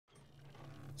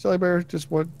Sally Bear just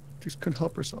couldn't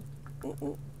help herself.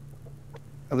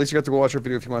 At least you got to go watch her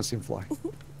video if you want to see him fly.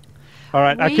 All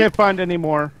right, I can't find any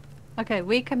more. Okay,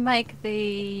 we can make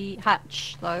the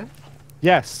hatch though.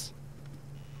 Yes.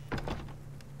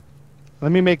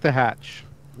 Let me make the hatch.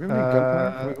 We're gonna make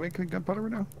gunpowder. Can we make gunpowder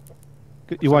right now?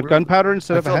 You want gunpowder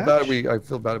instead of a hatch? I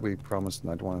feel bad we promised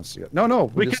and I don't want to see it.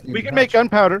 No. We can make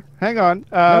gunpowder. Hang on.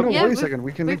 No, wait a second.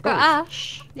 We can make both. We've got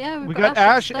ash. Yeah, we got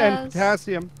ash and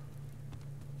potassium.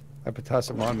 I have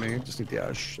potassium on me. Just need the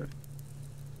ash.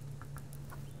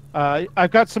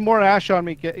 I've got some more ash on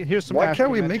me. Here's some ash. Why can't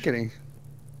we make any?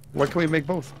 Why can't we make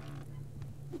both?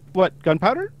 What,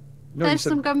 gunpowder? No, there's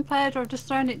some gunpowder. I've just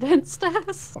thrown it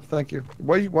downstairs. Oh, thank you.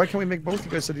 Why can't we make both?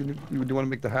 You guys said you would want to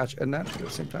make the hatch and that at the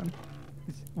same time.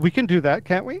 We can do that,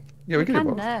 can't we? Yeah, we can do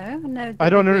both. No. I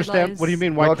don't understand. What do you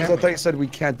mean? Why? Because I thought you said we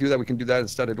can't do that. We can do that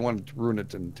instead. I don't want to ruin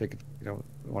it and take it. You know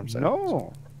what I'm saying?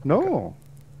 No.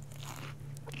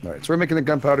 All right, so we're making the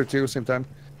gunpowder too, same time,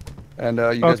 and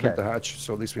you guys make the hatch.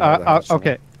 So at least we have the hatch.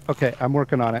 Okay. I'm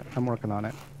working on it.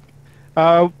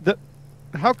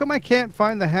 How come I can't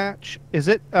find the hatch? Is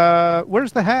it?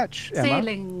 Where's the hatch, Emma?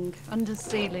 Ceiling, under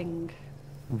ceiling.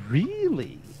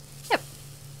 Really? Yep.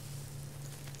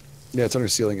 Yeah, it's under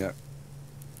ceiling yet.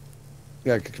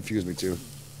 Yeah, it confused me too.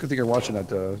 Good thing you're watching that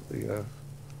the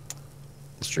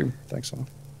stream. Thanks, Emma.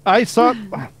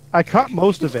 I caught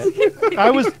most of it.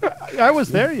 I was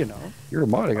there, you know. You're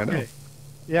modding, I know. Okay.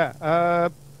 Yeah.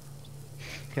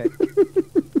 Okay.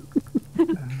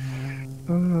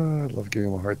 I love giving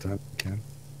him a hard time. I can.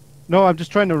 No, I'm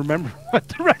just trying to remember what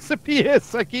the recipe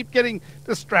is. I keep getting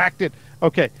distracted.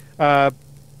 Okay.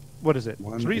 What is it?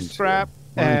 3 scrap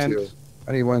and 2.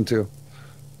 I need 1 and 2.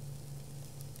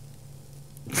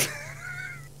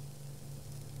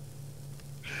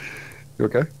 You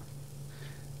okay?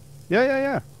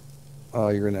 Yeah. Oh,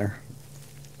 you're in there.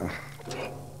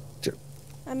 2.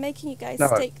 I'm making you guys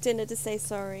steak dinner to say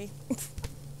sorry.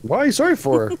 Why are you sorry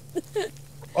for?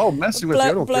 Oh, messing with you.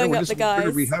 I don't care. Blowing up the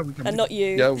guys, and not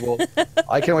you. Yeah, well,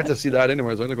 I can't wait to see that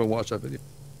anyways. I'm going to go watch that video.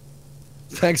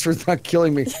 Thanks for not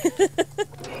killing me.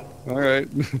 All right.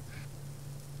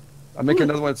 I'm making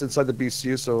another one that's inside the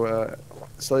BCU, so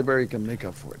Slayberry can make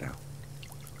up for it now.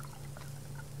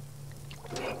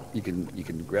 You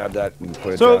can grab that and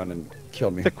put it down and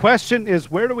kill me. The question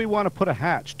is, where do we want to put a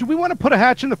hatch? Do we want to put a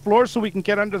hatch in the floor so we can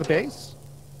get under the base?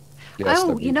 Yes,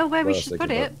 you know where we should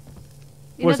put it?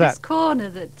 You Where's know that? this corner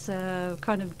that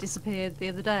kind of disappeared the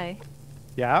other day?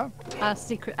 Yeah? Our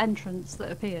secret entrance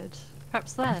that appeared.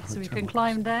 Perhaps there, so we can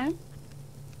climb down?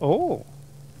 Oh.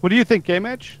 What do you think,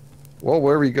 GameEdged? Well,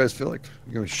 wherever you guys feel like.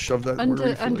 You're going to shove that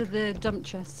under the dump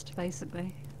chest,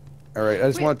 basically. All right, I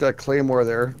just want that Claymore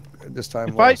there this time.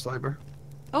 Cyber.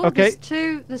 Oh, okay.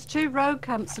 There's two road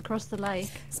camps across the lake.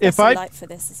 Especially light for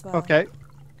this as well. Okay.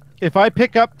 If I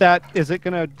pick up that, is it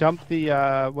going to dump the,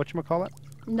 whatchamacallit?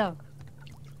 No.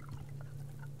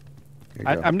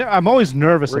 I'm always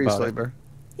nervous about it.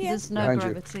 Yeah. There's no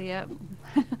gravity yet.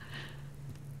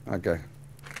 Okay.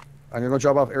 I'm going to go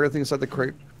drop off everything inside the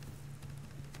crate.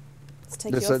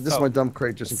 This is my dump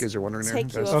crate, just in case you're wondering.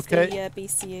 Take you off the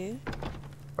BCU.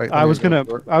 Right, I was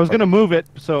gonna move it,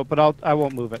 but I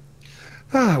won't move it.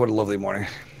 Ah, what a lovely morning.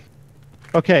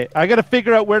 Okay, I gotta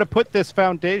figure out where to put this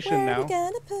foundation now. Where are we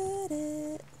gonna put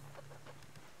it?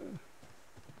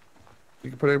 You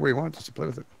can put it anywhere you want, just to play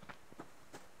with it.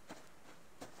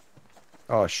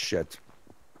 Oh shit!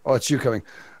 Oh, it's you coming.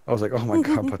 I was like, oh my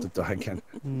god, I'm about to die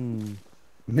again.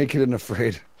 Naked and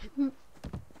afraid.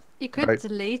 You could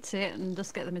delete it and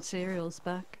just get the materials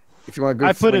back. If you want a good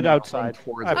I put it outside.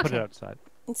 I put it outside.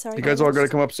 I'm sorry. You guys all got to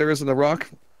come upstairs in the rock?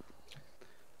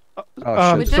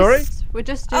 Sorry? We're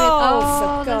just doing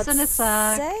for there's God's an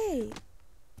attack. sake.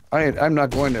 I'm not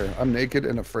going there. I'm naked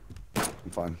and afraid. I'm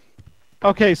fine.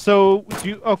 Okay, so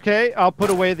I'll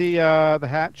put away the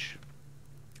hatch.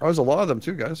 Oh, there's a lot of them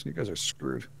too, guys. You guys are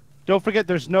screwed. Don't forget,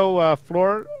 there's no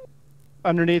floor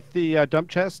underneath the dump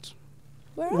chest.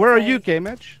 Where are you,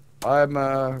 GameEdged? I'm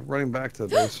running back to the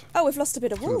base. Oh, we've lost a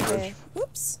bit of wall here.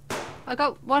 Whoops. I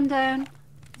got one down.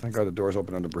 Thank God the door's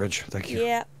open on the bridge. Thank you.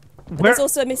 Yeah. But there's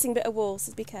also a missing bit of wall,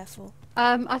 so be careful.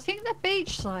 I think the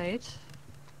beach side.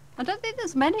 I don't think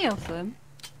there's many of them.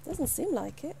 Doesn't seem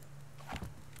like it.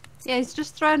 Yeah, he's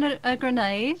just thrown a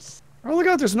grenade. Oh, look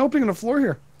out. There's an opening in the floor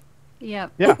here. Yeah.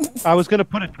 Yeah, I was going to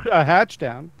put a hatch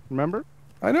down, remember?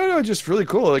 I know, just really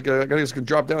cool. Like, I just can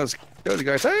drop down and the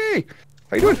guys, hey,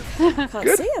 how you doing?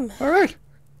 Can't see him. All right.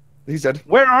 He's dead.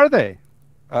 Where are they?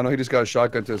 I don't know. He just got a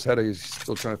shotgun to his head. He's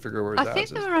still trying to figure out where his ass is. I think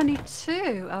there were only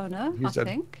 2. Oh, no. He's dead.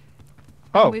 Think.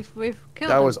 Oh. We've killed That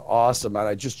them. was awesome, man.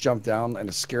 I just jumped down and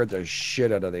it scared the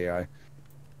shit out of the AI.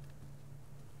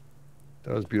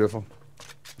 That was beautiful.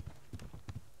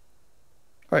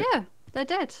 All right. Yeah, they're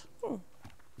dead.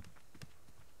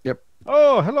 Yep.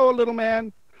 Oh, hello, little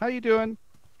man. How you doing?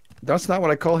 That's not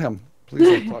what I call him. Please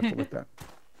don't talk to him like that.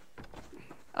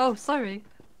 Oh, sorry.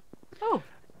 Oh.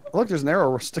 Look, there's an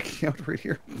arrow sticking out right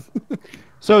here.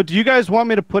 So, do you guys want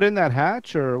me to put in that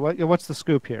hatch, or what? What's the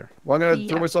scoop here? Well, I'm gonna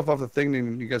throw myself off the thing,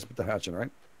 and you guys put the hatch in,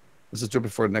 right? Let's just do it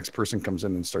before the next person comes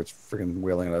in and starts freaking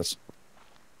wailing at us.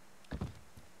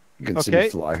 You can see me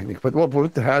fly. And you can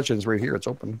put the hatch in. It's right here. It's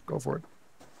open. Go for it.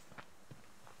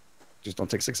 Just don't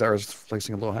take 6 hours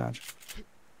placing a little hatch.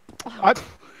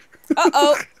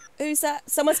 Uh-oh. Who's that?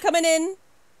 Someone's coming in.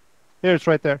 Here, it's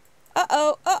right there.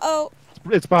 Uh-oh. Uh-oh.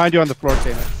 It's behind you on the floor,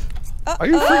 Tina. Are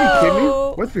you freaking kidding me?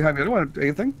 What's behind me? I don't want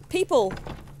anything. People.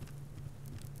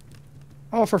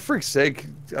 Oh, for freak's sake.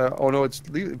 Oh, no,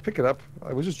 pick it up.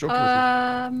 I was just joking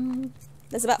with you.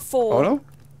 There's about 4. Oh, no?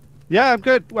 Yeah, I'm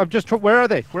good. I'm just... Where are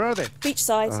they? Where are they?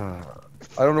 Beachside.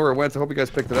 I don't know where it went. I hope you guys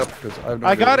picked it up, because I have no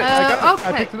I got it. Okay.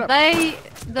 I picked it up.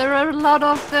 There are a lot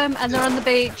of them, and they're on the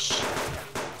beach.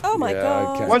 Oh, my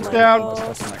God. One's down. Oh,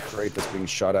 that's my crate that's being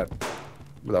shot at.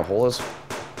 Where that hole is.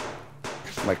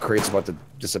 My crate's about to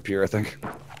disappear, I think.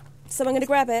 Someone gonna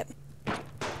grab it.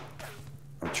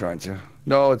 I'm trying to.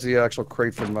 No, it's the actual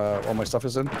crate from all my stuff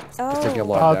is in. Oh. It's taking a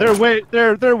lot of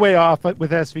they're way off with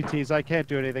SVTs. I can't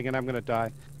do anything, and I'm gonna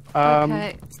die.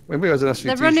 Okay. Maybe it was an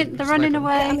SVT. They're running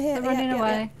away. I'm here. They're running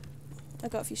away. I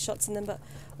got a few shots in them, but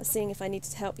I was seeing if I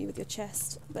needed to help you with your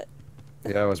chest. But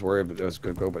yeah, I was worried, but it was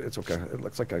gonna go, but it's okay. It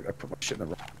looks like I put my shit in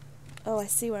the wrong. oh, I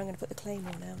see where I'm gonna put the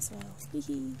Claymore now as well. Hee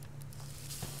hee.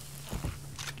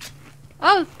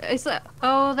 Oh, is that?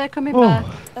 Oh, they're coming back.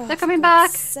 Oh, They're coming for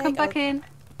back. God's sake. Come back in.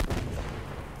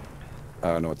 I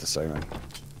don't know what to say, man.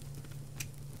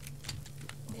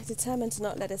 You're determined to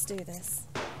not let us do this.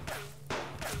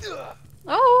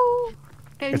 Oh,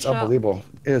 getting It's shot. unbelievable.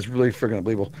 It is really freaking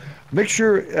unbelievable. Make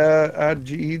sure add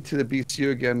GE to the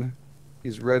BCU again.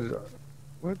 He's red.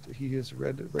 What? He is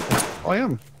red. Oh, I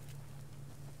am.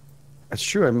 That's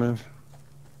true.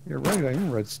 You're right. I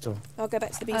am red still. I'll go back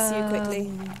to the BCU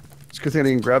quickly. It's a good thing I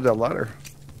didn't grab that ladder.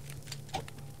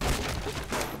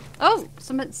 Oh,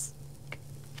 something's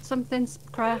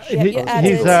crashed.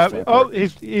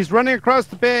 He's running across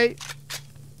the bay.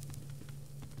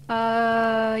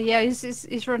 Yeah,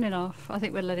 he's running off. I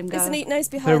think we'll let him go. Isn't he? No, he's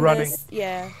behind They're running. us.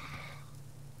 Yeah.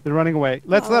 They're running away.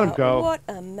 Let's let him go. What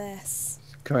a mess.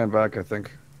 Coming back, I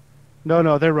think.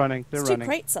 No, they're running. They're There's running. 2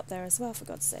 crates up there as well, for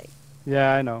God's sake.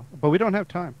 Yeah, I know, but we don't have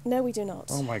time. No, we do not.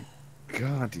 Oh my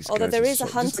God, these Although guys there are is a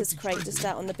so- hunter's crate just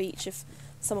out on the beach if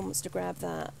someone wants to grab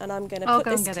that. And I'm going to I'll put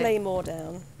go and this get it. Claymore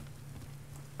down.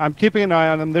 I'm keeping an eye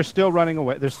on them. They're still running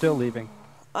away. They're still leaving.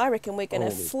 I reckon we're going to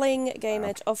Holy fling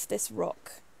GameEdged off this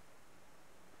rock.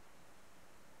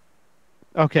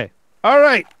 Okay. All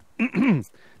right.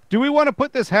 Do we want to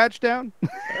put this hatch down?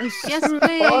 Yes,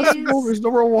 please. There's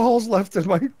no more walls left, and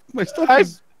my stuff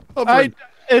is covered.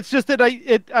 It's just that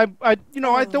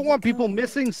I don't want people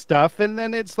missing stuff, and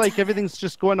then it's like everything's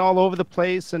just going all over the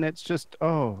place, and it's just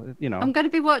I'm going to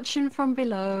be watching from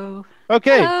below.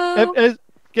 Okay. Hello?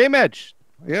 GameEdged.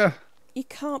 Yeah. You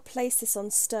can't place this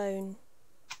on stone.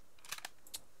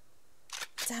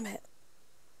 Damn it.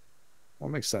 Well,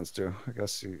 it makes sense too. I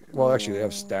guess. Well, actually, they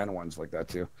have stand ones like that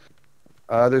too.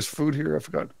 There's food here. I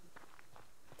forgot.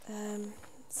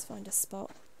 Let's find a spot.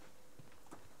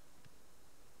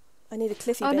 I need a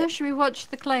cliffy Oh bit. no, should we watch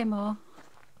the Claymore?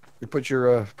 You put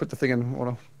your put the thing in. Oh,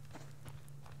 no.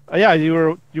 Yeah,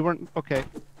 you weren't okay.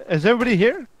 Is everybody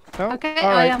here? No? Okay, All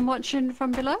I right. am watching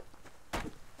from below.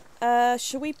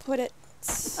 Should we put it...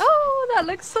 Oh, that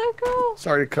looks so cool.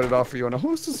 Sorry to cut it off for you. And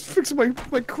who's just fixing my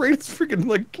crate's freaking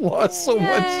like lost so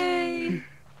much. Yay.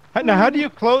 Now, how do you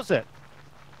close it?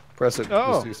 Press it.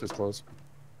 Oh. This says close.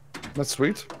 That's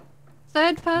sweet.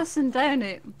 Third person down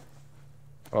it.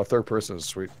 Oh, third person is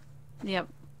sweet. Yep.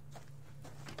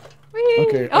 Whee!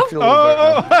 Okay. I Oh, feel a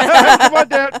little better now. Come on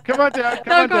down. Come on down. Come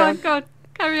no, on go down. on, go on.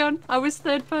 Carry on. I was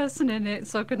third person in it,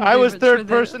 so I couldn't I do was much third with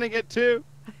personing it too.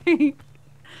 it.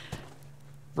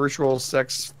 Virtual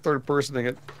sex third personing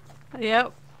it.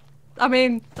 Yep. I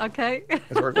mean, okay.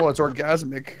 It's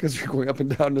orgasmic because you're going up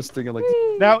and down this thing and like.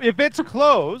 Now, if it's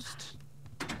closed,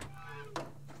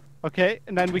 okay,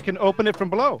 and then we can open it from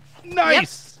below.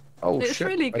 Nice. Oh It's shit!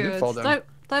 really I did good. fall down.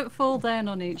 Don't fall down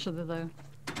on each other though.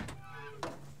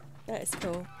 That is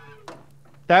cool.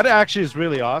 That actually is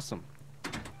really awesome.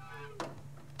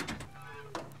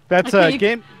 That's Okay, a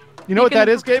game. You know what that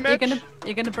is, GameEdged?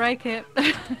 You're gonna break it.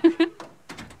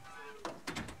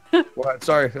 What?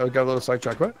 Sorry, I got a little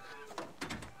sidetracked. What?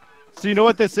 So you know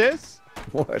what this is?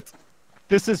 What?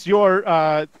 this is your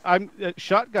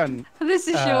shotgun. This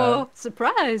is your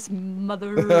surprise,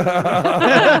 mother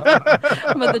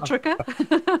trucker.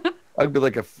 I'd be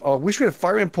like oh, we should have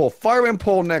fireman pole. Fireman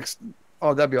pole next.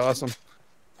 Oh, that'd be awesome.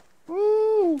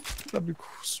 Ooh, that'd be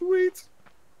sweet.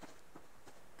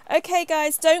 Okay,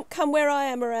 guys, don't come where I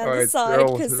am around the side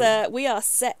because we are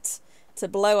set to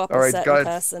blow up a certain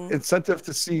person. Incentive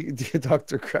to see the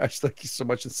Dr. Crash. Thank you so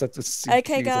much. Incentive to see.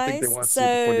 Okay, guys,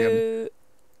 so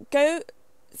go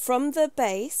from the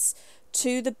base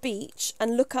to the beach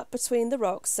and look up between the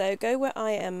rocks. So go where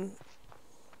I am,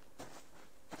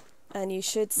 and you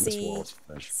should see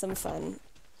some fun.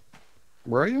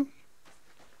 Where are you?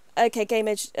 Okay,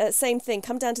 GameEdged, same thing.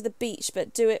 Come down to the beach,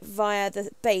 but do it via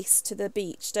the base to the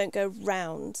beach. Don't go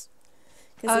round.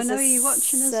 Oh no, are you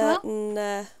watching as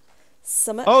well?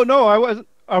 Summit. Oh no, I wasn't.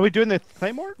 Are we doing the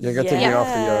Claymore? Yeah, you gotta take me off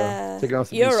the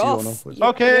You're BCU off.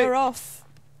 Okay. You're off.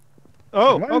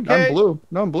 Oh, okay. I'm blue.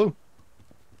 No, I'm blue.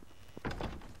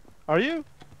 Are you?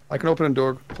 I can open a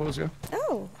door, close, yeah.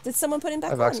 Oh, did someone put him back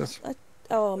I have on? access.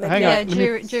 Oh, maybe. Hang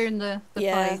on. During the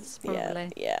fights,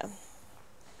 probably. Yeah.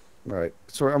 Right.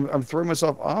 So I'm throwing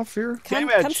myself off here. Come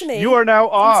to me. You are now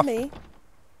off. Come to me.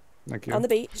 Thank you. On the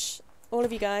beach, all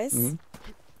of you guys.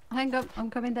 Hang up,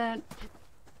 I'm coming down.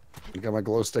 You got my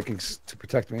glow stickings to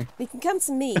protect me. You can come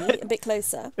to me a bit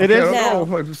closer. It is now.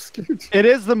 I'm scared. It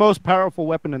is the most powerful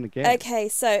weapon in the game. Okay,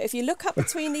 so if you look up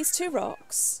between these two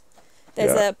rocks,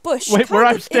 there's a bush. Wait, where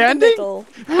I'm standing? In the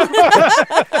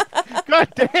middle. God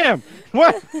damn!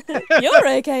 What? You're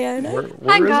okay, Ono.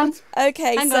 Where Hang is on. it?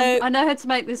 Okay, Hang so on, I know how to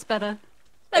make this better.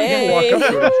 Hey. Walk up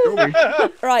to it, show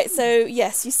me. Right, so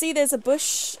yes, you see there's a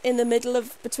bush in the middle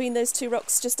of between those two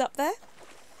rocks just up there?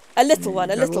 A little one,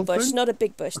 a little bush, thing? not a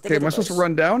big bush. Okay, am I supposed to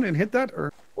run down and hit that,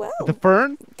 or? Well, The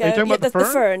fern? go, Are you talking about the fern? The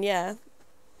fern, yeah.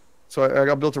 So I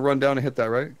got built to run down and hit that,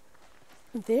 right?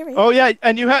 In theory. Oh yeah,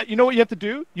 and you know what you have to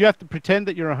do? You have to pretend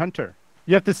that you're a hunter.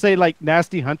 You have to say like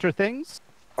nasty hunter things.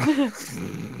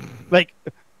 Like,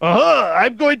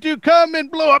 I'm going to come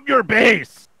and blow up your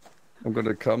base. I'm going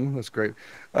to come. That's great.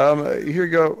 Here you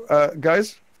go,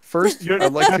 guys. First,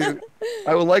 I'd like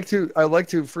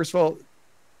to first of all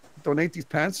donate these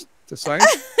pants to science.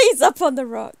 He's up on the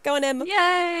rock. Go on, Emma.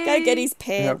 Yay! Go get his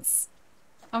pants.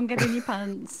 I'm getting your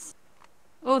pants.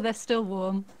 Oh, they're still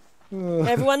warm.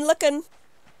 Everyone looking.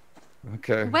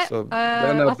 Okay, so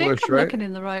I think bush, I'm right? looking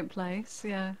in the right place.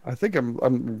 Yeah. I think I'm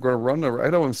going to run over. I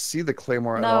don't even see the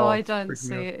Claymore at all. No, I don't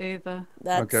see it either.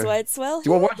 That's why it's well. Do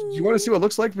you want to see what it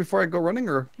looks like before I go running,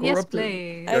 or go yes, up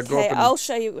please. there? Yeah, go Okay, up I'll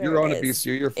show you where You're on it a is.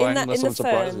 BCU. You're fine unless someone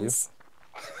surprises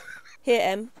you. Here,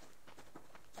 Em.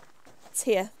 It's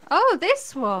here. Oh,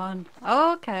 this one.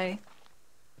 Oh, okay.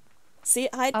 See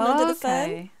it hiding under the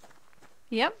fern?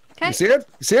 Yep. Okay. You see it?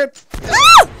 You see it?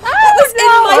 That was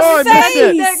I in my missed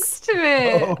it. face! Next to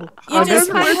it. You just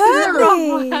hurt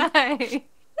me! Way.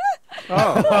 Frick,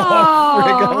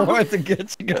 I wanted to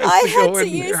get you guys I to had go to in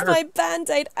use there. my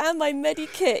band-aid and my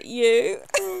medikit, you.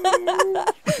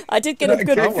 I did get a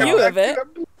good Okay, review of it.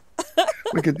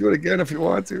 We can do it again if you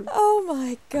want to. Oh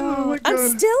my god. my I'm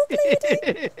God. still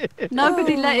bleeding.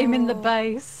 Nobody let him in the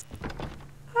base.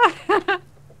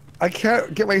 I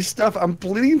can't get my stuff. I'm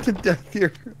bleeding to death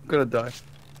here. I'm gonna die.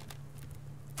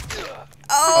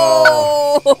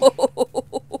 Oh!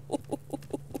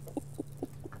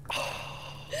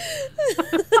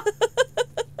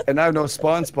 And I have no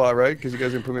spawn spot, right? Because you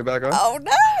guys didn't put me back on? Oh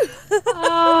no!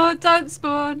 Oh, don't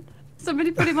spawn.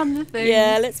 Somebody put him on the thing.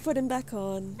 Yeah, let's put him back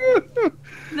on.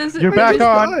 You're back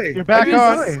on. Die. You're back I didn't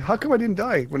on. die. How come I didn't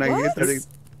die when I hit that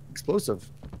explosive?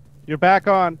 You're back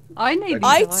on. I nearly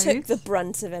I died. took the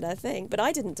brunt of it, I think, but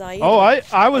I didn't die either. Oh,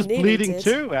 I was nearly bleeding did.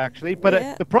 too, actually. But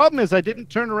Yeah. the problem is I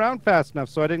didn't turn around fast enough,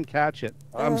 so I didn't catch it.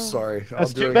 I'm sorry.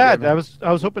 That's do too it bad. again.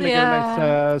 I was hoping to get a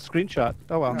nice screenshot.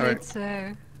 Oh well. All Me right.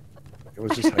 too. It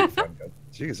was just having fun. Guys.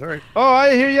 Jeez, all right. Oh,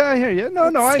 I hear you. I hear you. No, I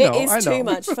know. It is I know. too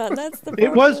much fun. That's the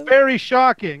It was problem. very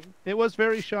shocking. It was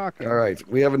very shocking. All right.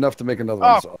 We have enough to make another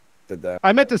one. So I did that.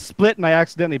 I meant to split and I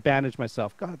accidentally bandaged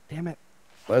myself. God damn it.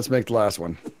 Let's make the last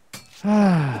one.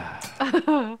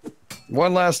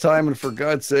 One last time, and for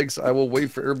God's sakes, I will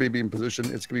wait for Airbnb in position.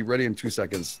 It's gonna be ready in 2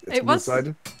 seconds. It's It was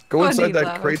inside. Go inside funny,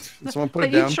 that though. crate. Someone put But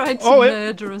it down. you tried to Oh, it-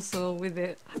 murder us all with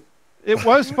it. It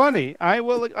was funny. I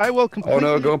will Oh completely...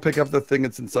 no! Go and pick up the thing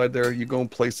that's inside there. You go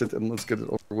and place it, and let's get it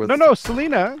over with. No,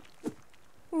 Selena.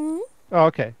 Mhm. Oh,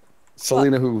 okay.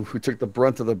 Selena, who took the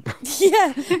brunt of the.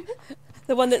 Yeah.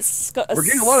 The one that's got a We're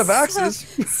getting a lot of axes.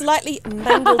 slightly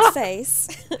mangled face.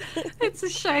 It's a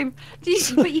shame.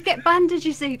 But you get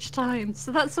bandages each time,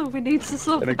 so that's all we need to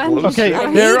sort And the it glows. bandages. Okay, I out.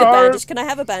 need there a are- bandage. Can I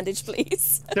have a bandage,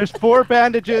 please? There's 4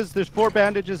 bandages. There's 4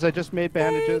 bandages. I just made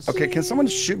bandages. Okay, can someone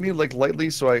shoot me like lightly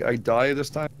so I die this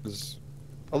time? 'Cause-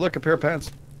 oh look, a pair of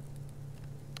pants.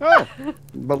 Oh,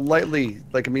 But lightly,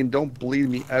 like I mean, don't bleed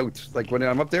me out. Like when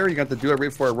I'm up there, you got to do it right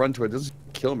before I run to it. Doesn't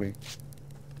kill me.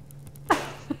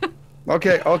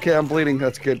 Okay, I'm bleeding.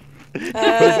 That's good.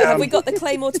 Have we got the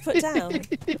claymore to put down?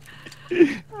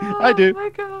 I do. Oh my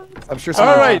god. I'm sure. All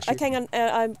someone will right. shoot. Okay,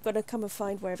 I'm gonna come and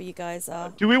find wherever you guys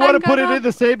are. do we want to put it gonna- in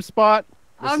the same spot?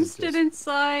 I'm is still just-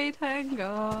 inside. Hang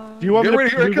on. Do you want Get me ready,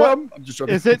 to? here I do you want- come. I'm just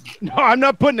joking. Is it? No, I'm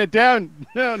not putting it down.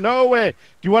 No way.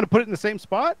 Do you want to put it in the same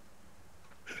spot?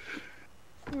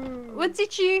 Well,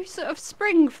 did you sort of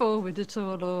spring forward at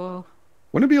all, or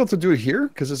Wouldn't it be able to do it here?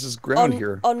 Because this is ground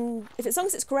here. If as long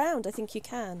as it's ground, I think you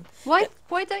can. why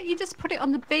don't you just put it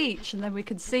on the beach and then we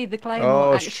can see the Oh,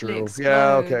 claymore it's actually true. explode?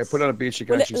 Yeah, okay. Put it on a beach. You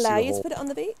can Will it actually see allow the you to hole. put it on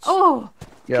the beach? Oh,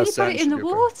 Yeah, can you sand put it in should the be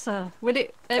okay. water? Will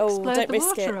it explode don't the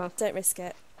risk it. water up? Don't risk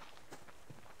it.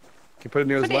 Can you put it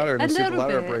near Put this ladder it and a see if the little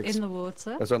ladder bit breaks. in the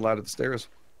water. That's not ladder, the stairs.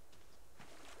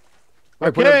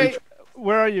 Right, put it on the Okay. beach.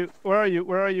 Where are you? Where are you?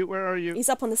 Where are you? Where are you? He's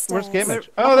up on the stairs. Where's GameEdged?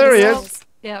 Up Oh, on there the he is. stairs.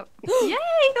 Yeah. Yay!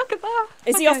 Look at that.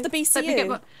 Is he off the Let me BCU? get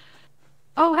my...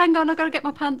 Oh, hang on. I gotta get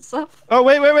my pants off. Oh,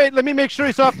 wait. Let me make sure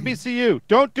he's off the BCU.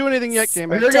 Don't do anything yet, There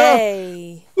GameEdged. you go.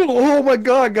 Stay. Oh my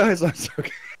god, guys, I'm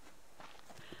sorry.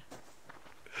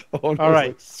 Oh, no, All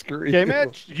right. Screw you.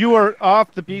 GameEdged, you are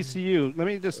off the BCU. Let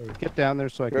me just get down there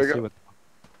so I There can you see go.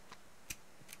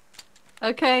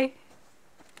 what. Okay.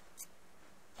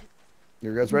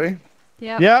 You guys ready?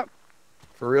 Yeah. Yeah,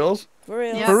 For reals? For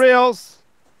real. Yeah. for reals.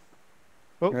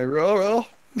 Okay, roll.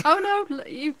 Oh no,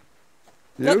 you.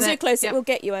 Not You? too close, Yep. it will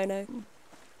get you, Ono.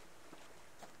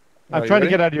 I'm you trying to ready?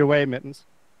 get out of your way, Mittens.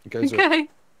 Okay, so Okay.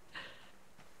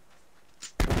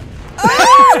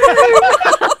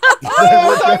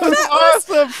 Oh, that was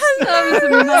awesome! That was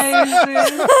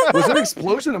amazing. was there an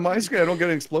explosion on my screen? I don't get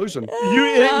an explosion.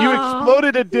 You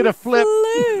exploded and did a flip.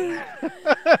 Flew.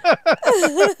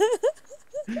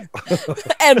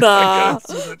 Emma!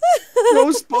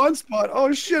 No spawn spot.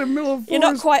 Oh shit, in the middle of You're not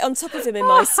forest. quite on top of him in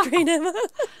my screen, Emma.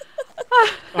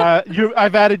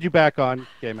 I've added you back on,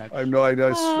 GameEdged. I know, I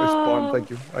spawned. Thank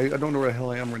you. I don't know where the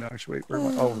hell I am right now. Actually, wait, where am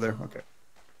I? Oh, over there. Okay.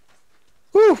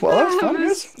 Whew, well, that was fun,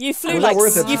 guys. You flew Was that like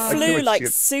worth it? you I flew can't like see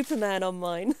it. Superman on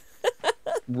mine.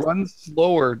 Run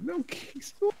slower. No,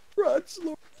 run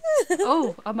slower.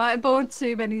 Oh, I might have bought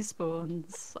too many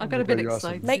spawns. I got a bit Very awesome.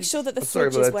 excited. Make sure that the I'm sorry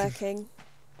fridge is about that. working.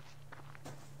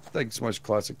 Thanks so much,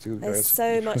 Classic, too, guys. There's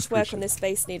so much work Appreciate on this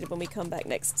base needed when we come back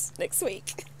next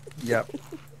week. it. Yeah.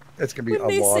 It's going to be We're a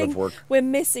lot missing- of work. We're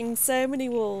missing so many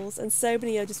walls, and so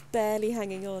many are just barely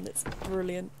hanging on. It's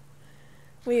brilliant.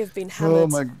 We have been hammered. Oh,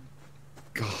 my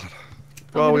God.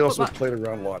 Well, gonna we put also my- played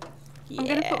around a lot. I'm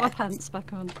gonna put my Yeah. pants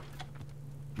back on.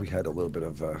 We had a little bit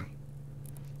of,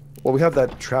 well, we have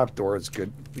that trap door. It's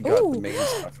good. We got Ooh. the main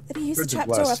stuff. Have you used the There's a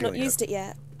trapdoor? glass I've not ceiling used it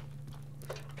yet.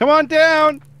 Come on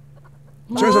down.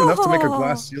 Do you guys have enough to make a Oh.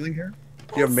 glass ceiling here?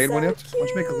 You haven't made That's one so yet? Why don't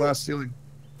you make a cute. glass ceiling?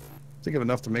 I think I have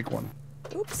enough to make one.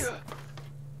 Oops.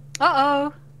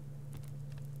 Uh-oh.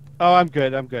 Oh, I'm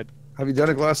good. Have you done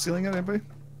a glass ceiling yet, anybody?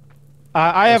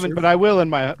 I Yes, haven't, sir. but I will in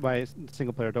my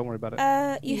single player. Don't worry about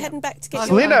it. You Yeah. heading back to get Oh, your...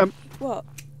 Selena, What?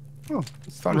 Oh,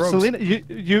 found rogues. Selena,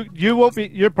 you won't be.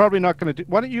 You're probably not going to do.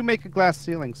 Why don't you make a glass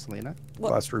ceiling, Selena? What?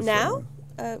 Glass roof. Now?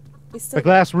 We still... A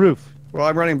glass roof. Well,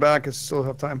 I'm running back. I still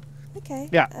have time. Okay.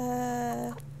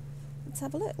 Yeah. Let's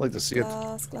have a look. I'd like to see it.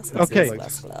 Glass, Okay.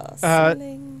 glass. Uh,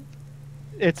 Ceiling.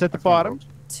 It's at the I found bottom. rogues.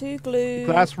 2 glue.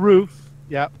 Glass roof.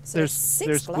 Yeah. So there's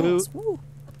 6 glue. glass. Woo.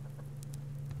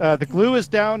 The glue is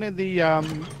down in the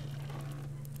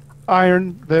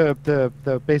iron.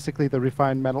 The basically the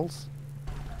refined metals.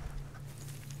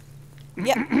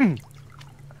 Yep. I'm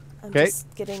Okay.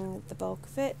 just getting the bulk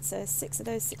of it. So 6 of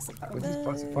those, 6 of What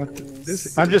is those.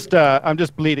 this? I'm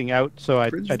just bleeding out, so I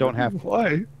Fridge don't have.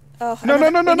 Why? Oh, No. we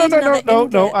need another No.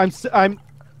 ingot. I'm.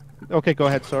 Okay, go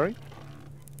ahead. Sorry.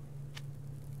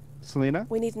 Selena.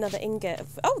 We need another ingot.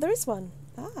 Oh, there is one.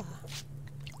 Ah.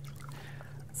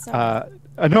 Sorry.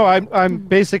 No, I'm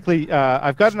basically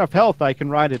I've got enough health I can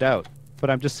ride it out, but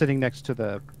I'm just sitting next to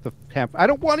the camp. I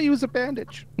don't want to use a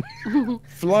bandage.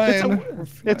 Flying.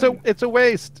 It's a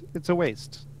waste. It's a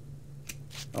waste.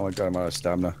 Oh my god, I'm out of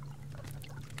stamina.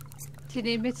 Do you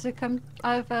need me to come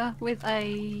over with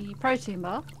a protein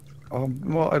bar?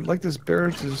 Well, I'd like this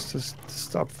bear to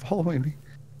stop following me.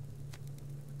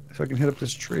 So I can hit up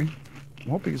this tree. I'm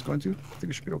hoping he's going to. I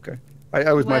think it should be okay.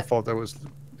 I was my Where- fault. I was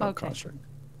No Okay. construct.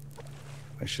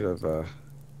 I should have.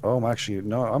 Oh, I'm actually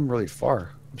no. I'm really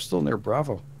far. I'm still near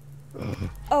Bravo.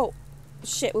 Oh,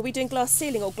 shit. Were we doing glass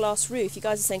ceiling or glass roof? You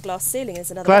guys are saying glass ceiling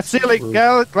is another Glass option. ceiling,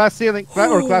 glass ceiling,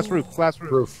 or glass roof, glass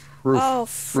roof. Roof. Oh,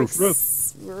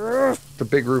 Roof. roof. The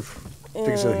big roof.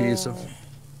 Biggest adhesive.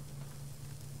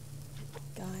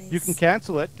 Guys. You can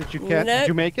cancel it. Did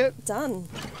you make it? Done.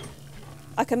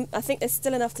 I think there's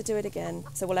still enough to do it again,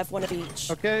 so we'll have one of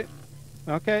each. Okay.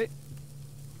 Okay.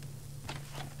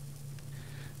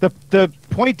 The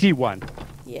pointy one.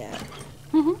 Yeah.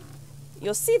 Mhm.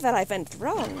 You'll see that I went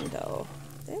wrong, though.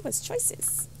 There was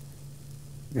choices.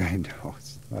 I know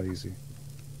it's not easy.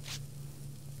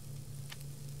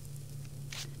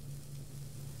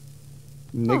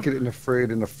 Naked and afraid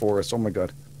in the forest. Oh my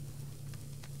god.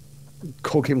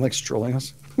 Cole came like strolling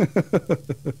us.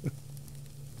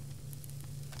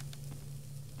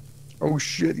 Oh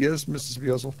shit, yes, Mrs.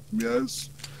 Beazel. Yes.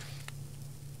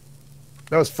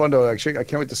 That was fun though, actually. I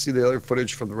can't wait to see the other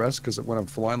footage from the rest, because when I'm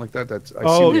flying like that, I see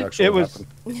the actual happen.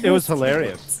 It was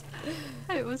hilarious.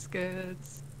 It was good.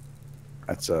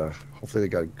 That's hopefully they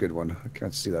got a good one. I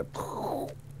can't see that.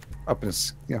 Up in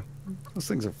his, yeah. Those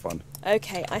things are fun.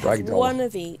 Okay, I have Ragdoll. one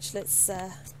of each. Let's go.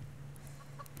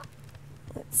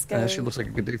 And actually looks like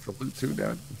a good day for loot too,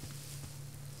 Dad.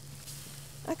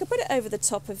 I could put it over the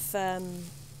top of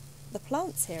the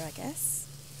plants here, I guess.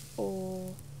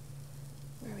 Or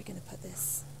where are we going to put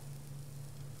this?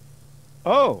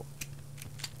 Oh.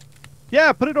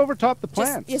 Yeah, put it over top the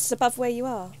plants. Just above where you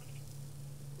are.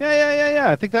 Yeah.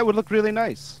 I think that would look really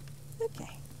nice. Okay.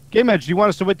 GameEdged, do you want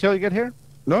us to wait till you get here?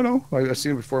 No. I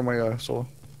seen it before my solo.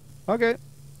 Okay.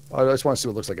 I just want to see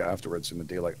what it looks like afterwards in the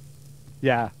daylight.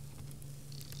 Yeah.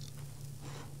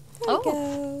 There we Oh.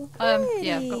 go.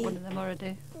 Yeah, I've got Alrighty. one of them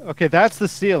already. Okay, that's the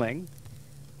ceiling.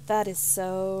 That is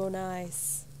so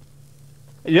nice.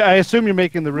 Yeah, I assume you're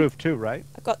making the roof too, right?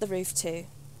 I've got the roof too.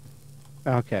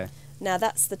 Okay. Now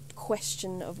that's the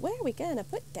question of where are we going to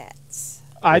put that?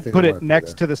 I'd think put I it wanna put next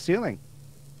that. to the ceiling.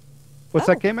 What's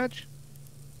Oh. that, GameEdged?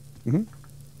 Mm-hmm.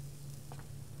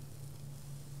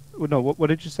 No, what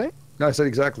did you say? No, I said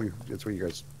exactly. That's what you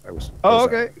guys. I was. Oh,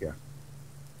 was at, okay. Yeah.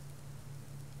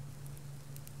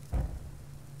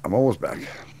 I'm almost back.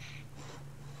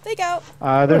 There you go.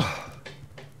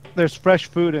 There's fresh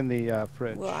food in the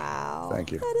fridge. Wow.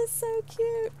 Thank you. That is so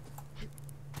cute.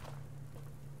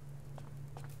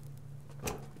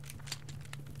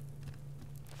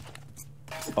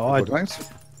 Oh, Look nice.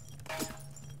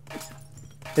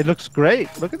 it looks great.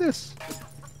 Look at this.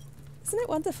 Isn't it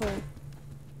wonderful?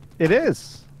 It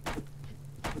is.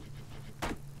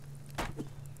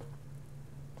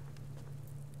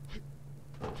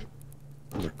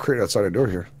 There's a crate outside our door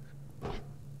here.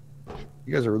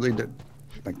 You guys are really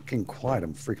like getting quiet.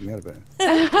 I'm freaking out a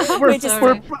bit. We're just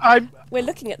sorry. we're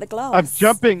looking at the glass.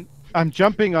 I'm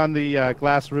jumping on the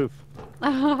glass roof.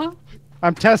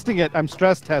 I'm testing it. I'm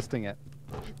stress testing it.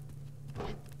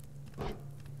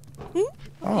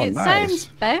 Oh, It nice. sounds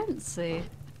bouncy.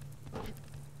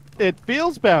 It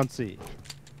feels bouncy.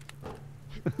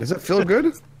 Does it feel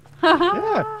good?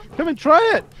 Yeah. Come and try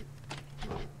it.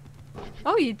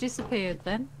 Oh, you disappeared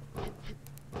then.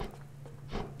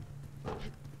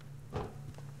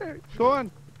 Here, go on.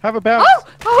 Have a bounce. Oh!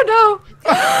 Oh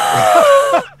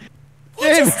no!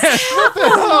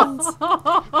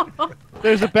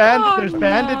 There's a band. Oh, there's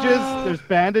bandages. no. There's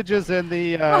bandages in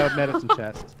the medicine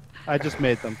chest. I just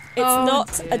made them. It's Oh,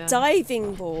 not a dear.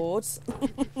 diving board.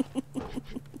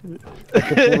 I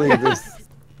can't believe this.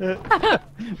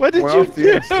 What did Well, you do?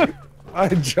 yes. I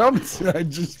jumped. I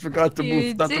just forgot to You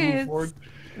move. Not to move did. forward.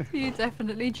 You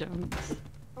definitely jumped.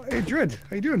 Hey, Dread.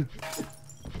 How you doing?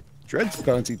 Dread's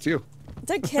bouncy too.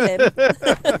 Don't kill him.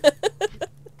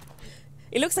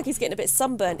 It looks like he's getting a bit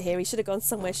sunburnt here. He should have gone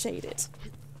somewhere shaded.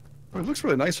 Well, it looks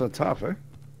really nice on top, eh?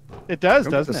 It does, I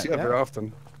don't get doesn't to it? see that Yeah. very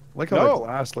often. I like how No. the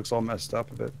glass looks all messed up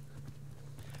a bit.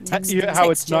 How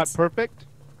it's not Textured. perfect.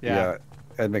 Yeah.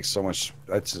 It makes so much.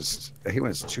 That's just. I hate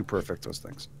when it's too perfect. Those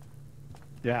things.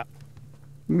 Yeah.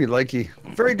 Me likey.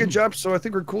 Very good job. So I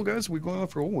think we're cool, guys. We're going on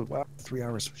for wow 3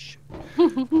 hours. Shit.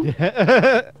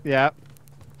 Yeah. Yeah.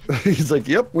 He's like,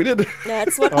 "Yep, we did."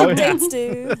 That's what Oh, yeah. updates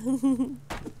do.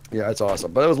 Yeah, it's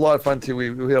awesome. But it was a lot of fun too. We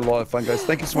had a lot of fun, guys.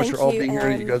 Thank you so much Thank for all you, being here.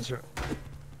 You Em. guys are,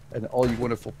 and all you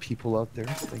wonderful people out there.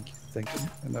 Thank you,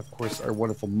 and of course our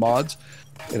wonderful mods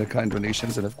and the kind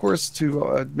donations, and of course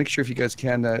to make sure if you guys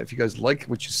can, if you guys like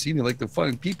what you see and you like the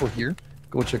fun people here,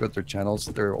 go check out their channels.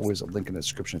 There's always a link in the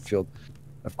description field.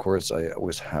 Of course, I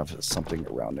always have something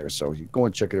around there, so you go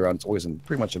and check it around. It's always in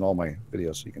pretty much in all my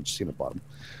videos, so you can see in the bottom.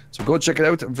 So go check it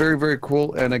out. Very, very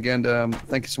cool. And again,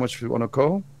 thank you so much for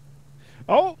OhnoCoho.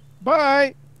 Oh,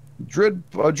 bye.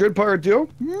 DreadPirateDuo.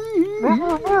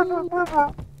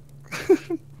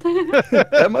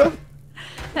 Emma.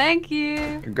 Thank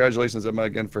you. Congratulations, Emma,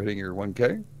 again for hitting your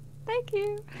 1K. Thank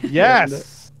you.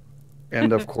 Yes.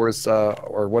 And of course,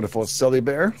 our wonderful Silly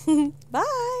Bear.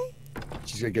 Bye.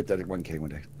 She's gonna get that at 1K one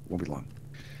day. Won't be long.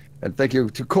 And thank you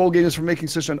to Cole Games for making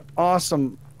such an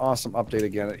awesome update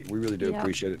again. We really do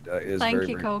appreciate it. It is Thank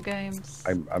you, Cole Games.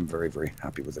 I'm very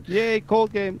happy with it. Yay,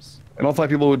 Cold Games. And all 5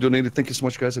 people who donated, thank you so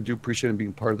much, guys. I do appreciate it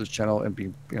being part of this channel and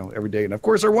being, every day. And of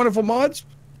course, our wonderful mods.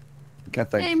 I can't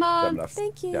thank them enough.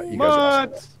 Thank you. Yeah, you guys are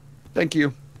awesome. Mods. Thank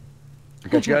you.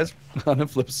 I'll catch you guys on the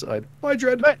flip side. Bye,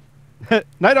 Dread.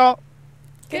 Night all.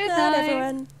 Good Good night, night.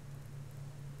 everyone.